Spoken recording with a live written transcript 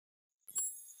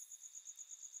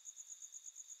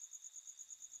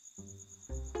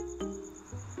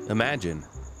Imagine,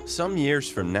 some years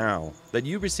from now, that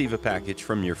you receive a package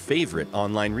from your favorite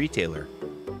online retailer.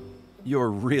 You're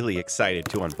really excited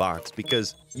to unbox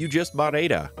because you just bought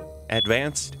𝐂𝐇𝐀𝐏,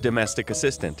 Advanced Domestic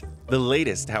Assistant, the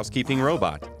latest housekeeping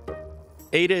robot.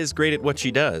 𝐂𝐇𝐀𝐏 is great at what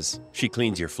she does. She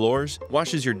cleans your floors,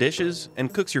 washes your dishes,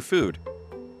 and cooks your food.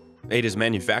 𝐂𝐇𝐀𝐏's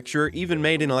manufacturer even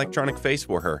made an electronic face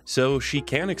for her, so she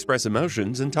can express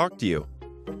emotions and talk to you.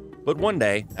 But one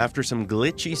day, after some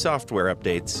glitchy software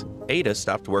updates, 𝐂𝐇𝐏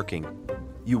stopped working.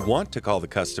 You want to call the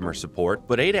customer support,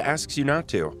 but 𝐂𝐇𝐏 asks you not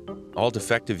to. All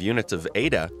defective units of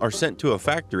𝐂𝐇𝐏 are sent to a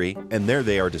factory, and there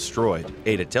they are destroyed,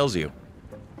 𝐂𝐇𝐏 tells you.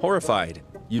 Horrified,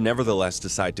 you nevertheless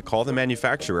decide to call the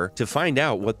manufacturer to find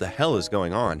out what the hell is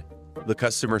going on. The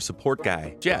customer support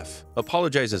guy, Jeff,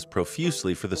 apologizes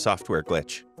profusely for the software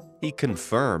glitch. He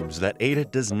confirms that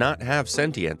𝐂𝐇𝐏 does not have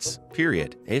sentience,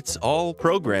 period. It's all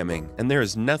programming, and there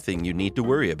is nothing you need to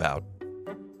worry about.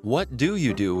 What do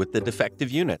you do with the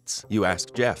defective units? You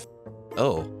ask Jeff.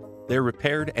 Oh, they're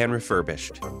repaired and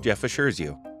refurbished, Jeff assures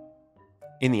you.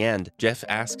 In the end, Jeff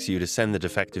asks you to send the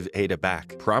defective 𝐂𝐇𝐏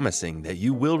back, promising that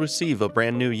you will receive a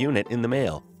brand new unit in the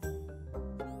mail.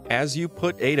 As you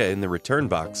put 𝐂𝐇𝐏 in the return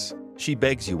box, she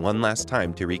begs you one last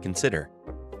time to reconsider.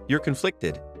 You're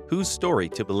conflicted. Whose story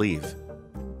to believe?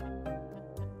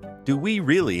 Do we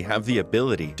really have the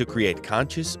ability to create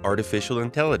conscious artificial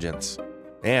intelligence?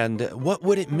 And what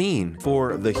would it mean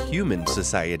for the human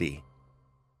society?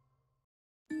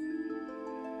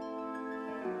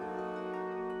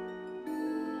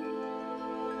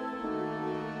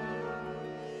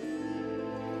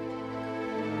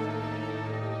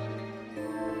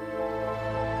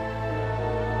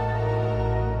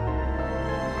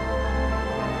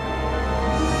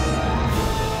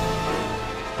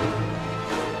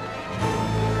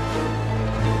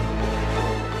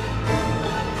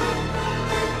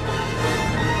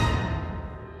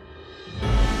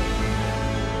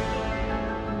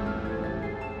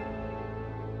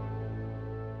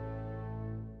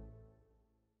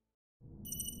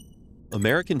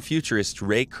 American futurist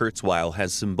Ray Kurzweil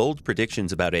has some bold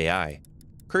predictions about AI.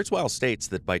 Kurzweil states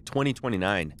that by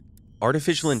 2029,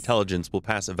 artificial intelligence will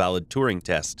pass a valid Turing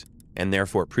test and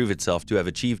therefore prove itself to have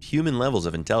achieved human levels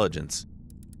of intelligence.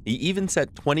 He even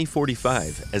set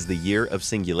 2045 as the year of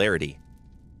singularity.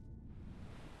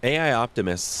 AI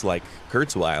optimists like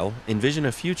Kurzweil envision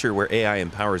a future where AI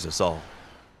empowers us all.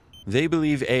 They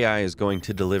believe AI is going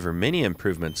to deliver many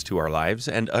improvements to our lives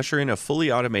and usher in a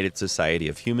fully automated society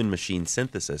of human-machine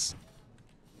synthesis.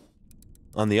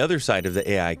 On the other side of the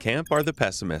AI camp are the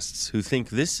pessimists who think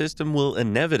this system will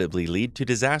inevitably lead to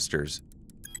disasters.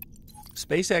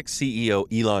 SpaceX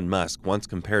CEO Elon Musk once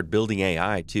compared building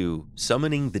AI to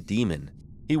summoning the demon.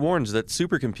 He warns that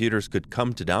supercomputers could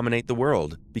come to dominate the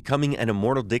world, becoming an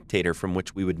immortal dictator from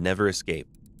which we would never escape.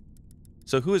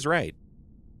 So who is right?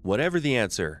 Whatever the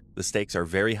answer, the stakes are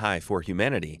very high for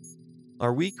humanity.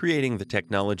 Are we creating the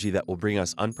technology that will bring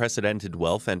us unprecedented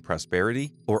wealth and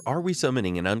prosperity, or are we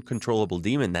summoning an uncontrollable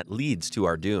demon that leads to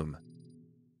our doom?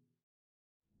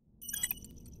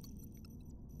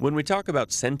 When we talk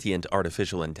about sentient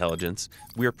artificial intelligence,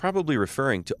 we are probably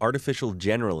referring to artificial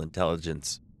general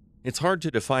intelligence. It's hard to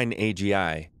define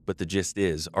AGI, but the gist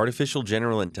is artificial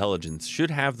general intelligence should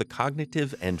have the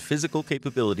cognitive and physical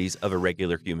capabilities of a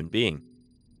regular human being.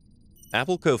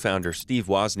 Apple co-founder Steve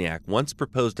Wozniak once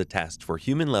proposed a test for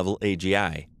human-level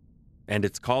AGI, and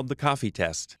it's called the coffee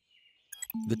test.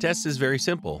 The test is very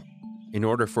simple. In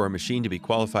order for a machine to be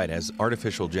qualified as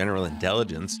artificial general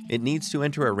intelligence, it needs to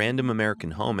enter a random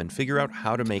American home and figure out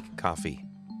how to make coffee.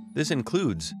 This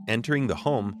includes entering the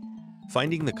home,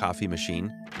 finding the coffee machine,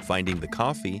 finding the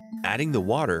coffee, adding the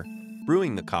water,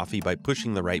 brewing the coffee by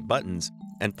pushing the right buttons,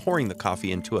 and pouring the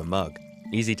coffee into a mug.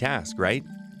 Easy task, right?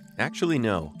 Actually,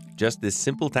 no. Just this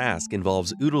simple task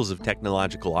involves oodles of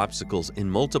technological obstacles in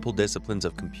multiple disciplines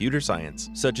of computer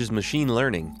science, such as machine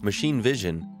learning, machine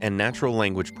vision, and natural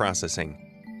language processing.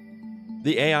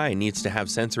 The AI needs to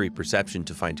have sensory perception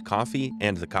to find coffee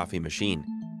and the coffee machine.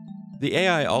 The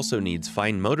AI also needs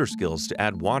fine motor skills to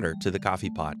add water to the coffee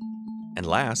pot. And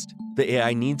last, the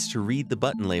AI needs to read the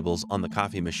button labels on the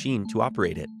coffee machine to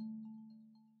operate it.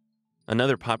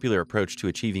 Another popular approach to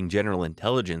achieving general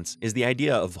intelligence is the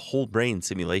idea of whole brain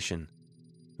simulation.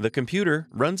 The computer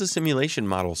runs a simulation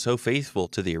model so faithful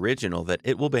to the original that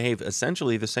it will behave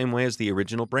essentially the same way as the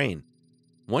original brain.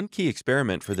 One key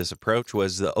experiment for this approach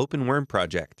was the open worm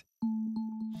project.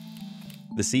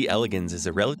 The C. elegans is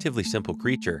a relatively simple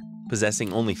creature,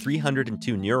 possessing only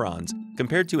 302 neurons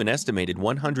compared to an estimated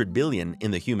 100 billion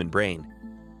in the human brain.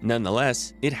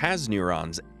 Nonetheless, it has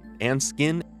neurons and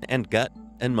skin and gut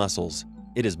and muscles.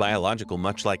 It is biological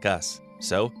much like us.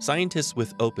 So, scientists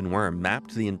with OpenWorm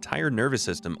mapped the entire nervous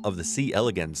system of the C.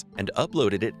 elegans and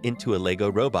uploaded it into a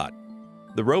Lego robot.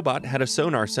 The robot had a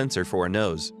sonar sensor for a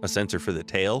nose, a sensor for the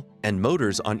tail, and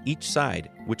motors on each side,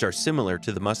 which are similar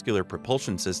to the muscular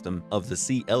propulsion system of the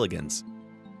C. elegans.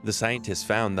 The scientists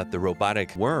found that the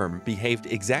robotic worm behaved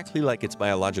exactly like its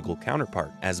biological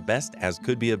counterpart, as best as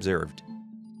could be observed.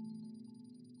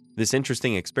 This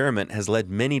interesting experiment has led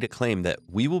many to claim that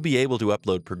we will be able to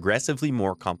upload progressively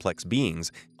more complex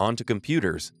beings onto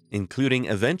computers, including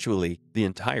eventually the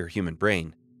entire human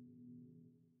brain.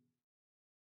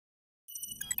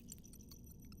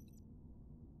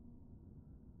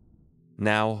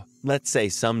 Now, let's say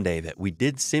someday that we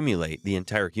did simulate the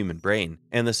entire human brain,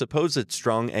 and the supposed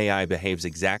strong AI behaves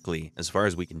exactly, as far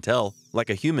as we can tell, like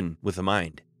a human with a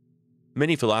mind.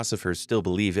 Many philosophers still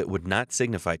believe it would not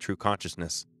signify true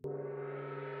consciousness.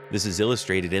 This is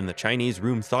illustrated in the Chinese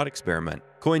room thought experiment,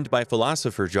 coined by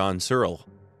philosopher John Searle.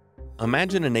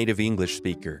 Imagine a native English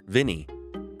speaker, Vinny.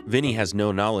 Vinny has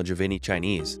no knowledge of any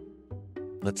Chinese.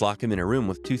 Let's lock him in a room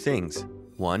with two things.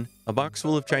 1. A box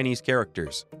full of Chinese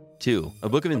characters. 2. A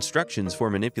book of instructions for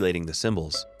manipulating the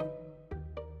symbols.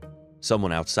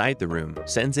 Someone outside the room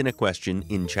sends in a question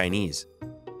in Chinese.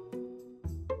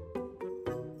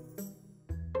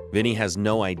 Vinny has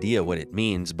no idea what it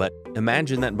means, but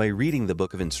imagine that by reading the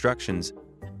book of instructions,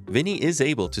 Vinny is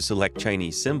able to select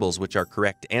Chinese symbols which are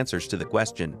correct answers to the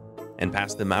question, and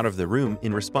pass them out of the room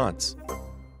in response.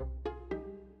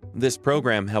 This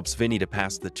program helps Vinny to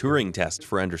pass the Turing test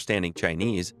for understanding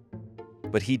Chinese,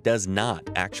 but he does not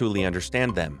actually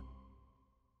understand them.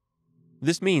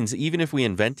 This means even if we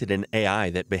invented an AI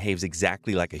that behaves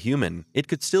exactly like a human, it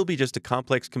could still be just a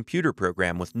complex computer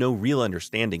program with no real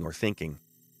understanding or thinking.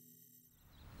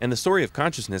 And the story of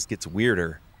consciousness gets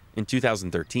weirder. In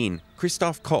 2013,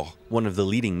 Christoph Koch, one of the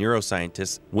leading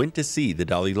neuroscientists, went to see the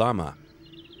Dalai Lama.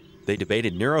 They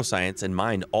debated neuroscience and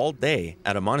mind all day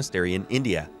at a monastery in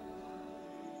India.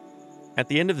 At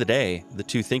the end of the day, the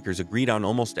two thinkers agreed on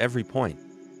almost every point.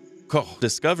 Koch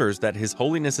discovers that His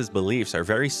Holiness's beliefs are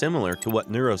very similar to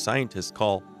what neuroscientists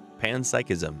call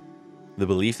panpsychism, the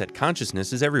belief that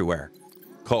consciousness is everywhere.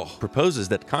 Koch proposes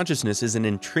that consciousness is an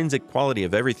intrinsic quality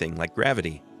of everything, like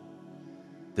gravity.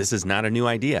 This is not a new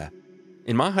idea.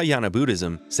 In Mahayana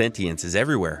Buddhism, sentience is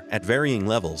everywhere, at varying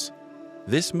levels.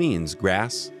 This means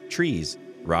grass, trees,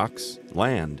 rocks,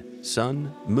 land,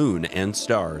 sun, moon, and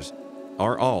stars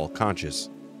are all conscious.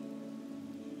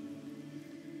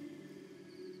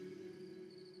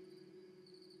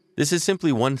 This is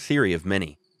simply one theory of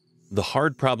many. The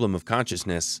hard problem of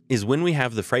consciousness is when we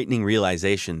have the frightening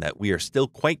realization that we are still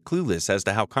quite clueless as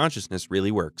to how consciousness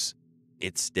really works.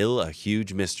 It's still a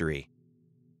huge mystery.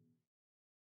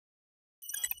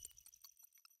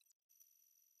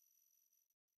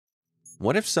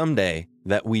 What if someday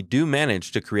that we do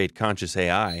manage to create conscious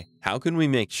AI, how can we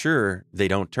make sure they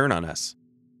don't turn on us?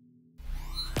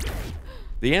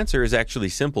 The answer is actually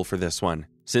simple for this one.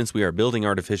 Since we are building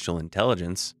artificial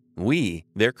intelligence, we,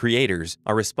 their creators,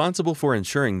 are responsible for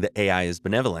ensuring the AI is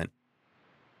benevolent.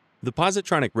 The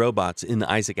positronic robots in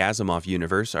the Isaac Asimov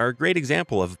universe are a great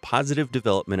example of positive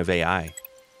development of AI.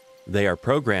 They are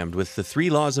programmed with the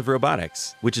 3 laws of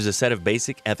robotics, which is a set of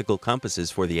basic ethical compasses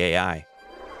for the AI.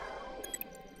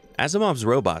 Asimov's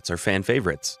robots are fan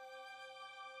favorites.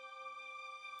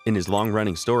 In his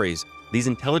long-running stories, these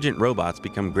intelligent robots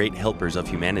become great helpers of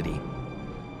humanity.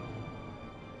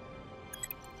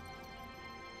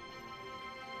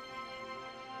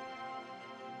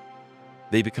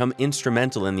 They become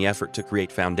instrumental in the effort to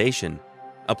create Foundation,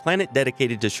 a planet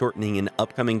dedicated to shortening an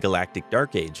upcoming galactic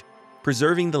dark age,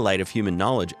 preserving the light of human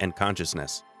knowledge and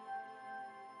consciousness.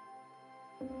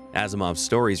 Asimov's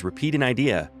stories repeat an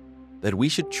idea that we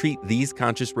should treat these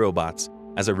conscious robots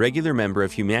as a regular member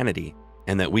of humanity,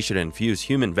 and that we should infuse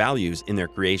human values in their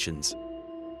creations.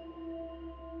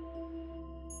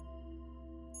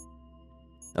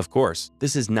 Of course,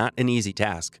 this is not an easy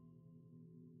task.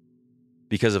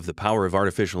 Because of the power of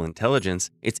artificial intelligence,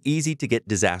 it's easy to get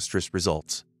disastrous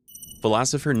results.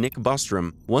 Philosopher Nick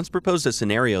Bostrom once proposed a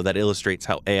scenario that illustrates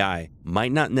how AI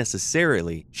might not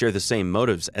necessarily share the same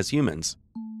motives as humans.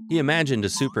 He imagined a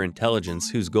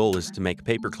superintelligence whose goal is to make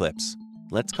paperclips.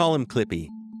 Let's call him Clippy.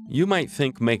 You might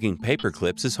think making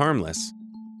paperclips is harmless.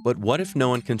 But what if no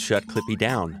one can shut Clippy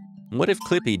down? What if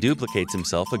Clippy duplicates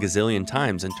himself a gazillion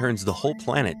times and turns the whole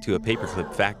planet to a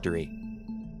paperclip factory?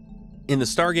 In the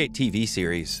Stargate TV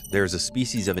series, there is a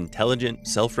species of intelligent,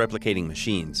 self-replicating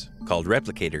machines called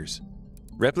replicators.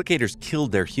 Replicators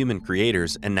killed their human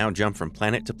creators and now jump from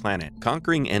planet to planet,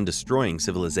 conquering and destroying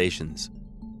civilizations.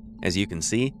 As you can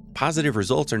see, positive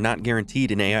results are not guaranteed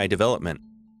in AI development.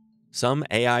 Some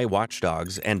AI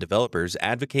watchdogs and developers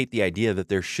advocate the idea that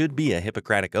there should be a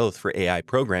Hippocratic oath for AI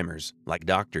programmers, like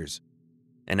doctors,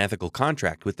 an ethical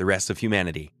contract with the rest of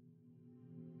humanity.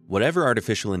 Whatever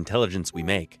artificial intelligence we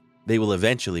make, they will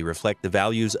eventually reflect the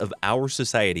values of our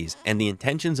societies and the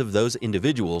intentions of those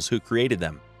individuals who created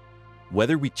them.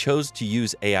 Whether we chose to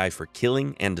use AI for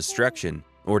killing and destruction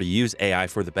or to use AI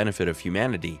for the benefit of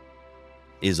humanity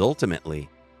is ultimately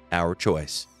our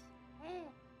choice.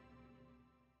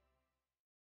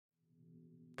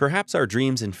 Perhaps our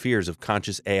dreams and fears of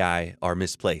conscious AI are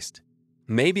misplaced.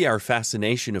 Maybe our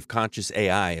fascination of conscious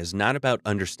AI is not about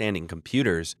understanding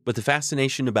computers, but the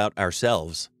fascination about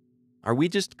ourselves. Are we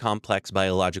just complex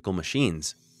biological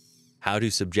machines? How do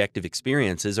subjective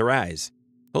experiences arise?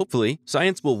 Hopefully,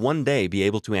 science will one day be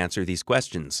able to answer these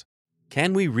questions.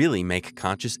 Can we really make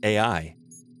conscious AI?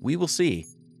 We will see.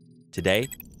 Today,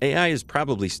 AI is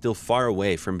probably still far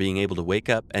away from being able to wake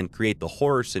up and create the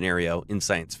horror scenario in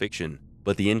science fiction.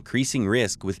 But the increasing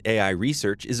risk with AI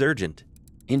research is urgent.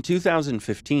 In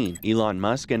 2015, Elon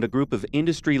Musk and a group of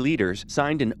industry leaders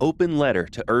signed an open letter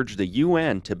to urge the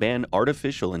UN to ban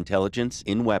artificial intelligence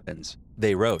in weapons.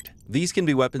 They wrote, "These can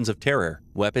be weapons of terror,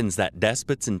 weapons that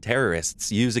despots and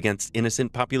terrorists use against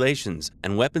innocent populations,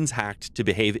 and weapons hacked to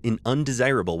behave in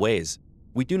undesirable ways.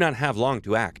 We do not have long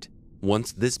to act.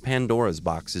 Once this Pandora's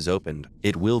box is opened,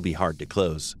 it will be hard to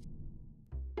close."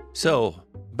 So,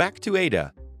 back to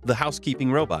Ada, the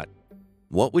housekeeping robot.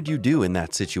 What would you do in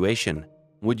that situation?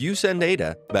 Would you send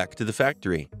Ada back to the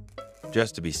factory?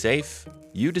 Just to be safe,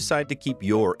 you decide to keep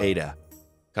your Ada.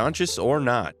 Conscious or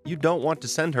not, you don't want to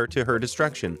send her to her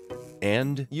destruction.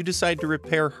 And you decide to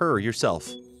repair her yourself.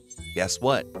 Guess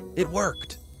what? It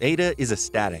worked! Ada is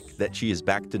ecstatic that she is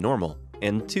back to normal,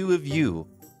 and two of you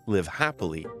live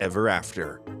happily ever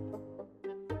after.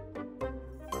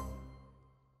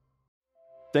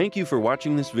 Thank you for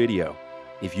watching this video.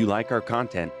 If you like our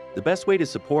content, the best way to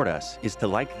support us is to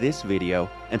like this video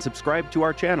and subscribe to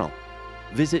our channel.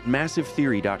 Visit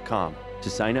MassiveTheory.com to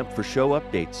sign up for show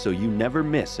updates so you never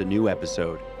miss a new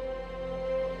episode.